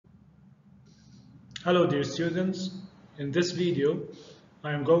Hello dear students, in this video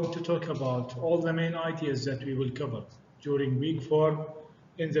I am going to talk about all the main ideas that we will cover during week 4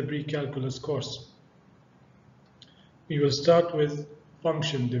 in the Precalculus course. We will start with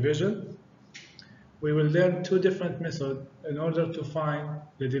function division. We will learn two different methods in order to find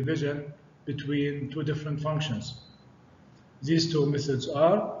the division between two different functions. These two methods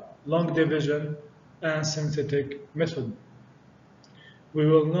are long division and synthetic method. We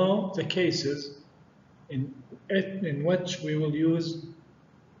will know the cases in which we will use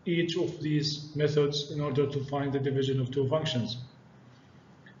each of these methods in order to find the division of two functions.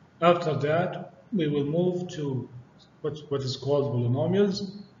 After that, we will move to what is called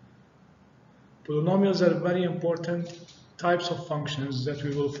polynomials. Polynomials are very important types of functions that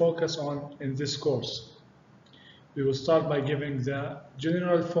we will focus on in this course. We will start by giving the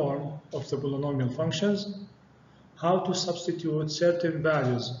general form of the polynomial functions, how to substitute certain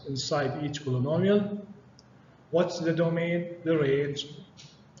values inside each polynomial, what's the domain, the range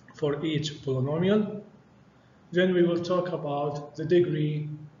for each polynomial. Then we will talk about the degree,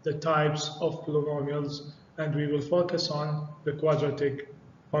 the types of polynomials, and we will focus on the quadratic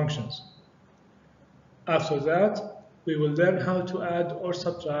functions. After that, we will learn how to add or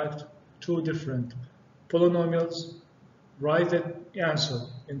subtract two different polynomials, write the answer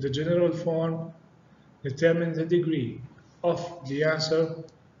in the general form, determine the degree of the answer,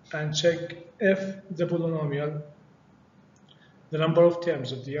 and check if the polynomial, the number of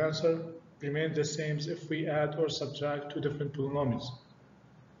terms of the answer, remain the same if we add or subtract two different polynomials.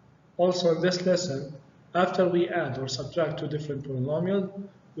 Also in this lesson, after we add or subtract two different polynomials,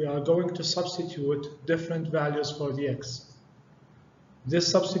 we are going to substitute different values for the x. This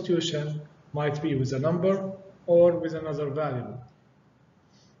substitution might be with a number or with another variable.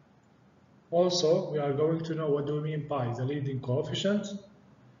 Also, we are going to know what do we mean by the leading coefficient,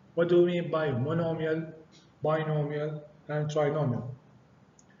 what do we mean by monomial, binomial, and trinomial.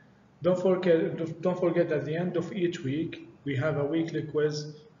 Don't forget at the end of each week, we have a weekly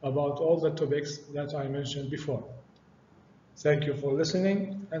quiz about all the topics that I mentioned before. Thank you for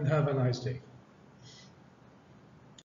listening and have a nice day.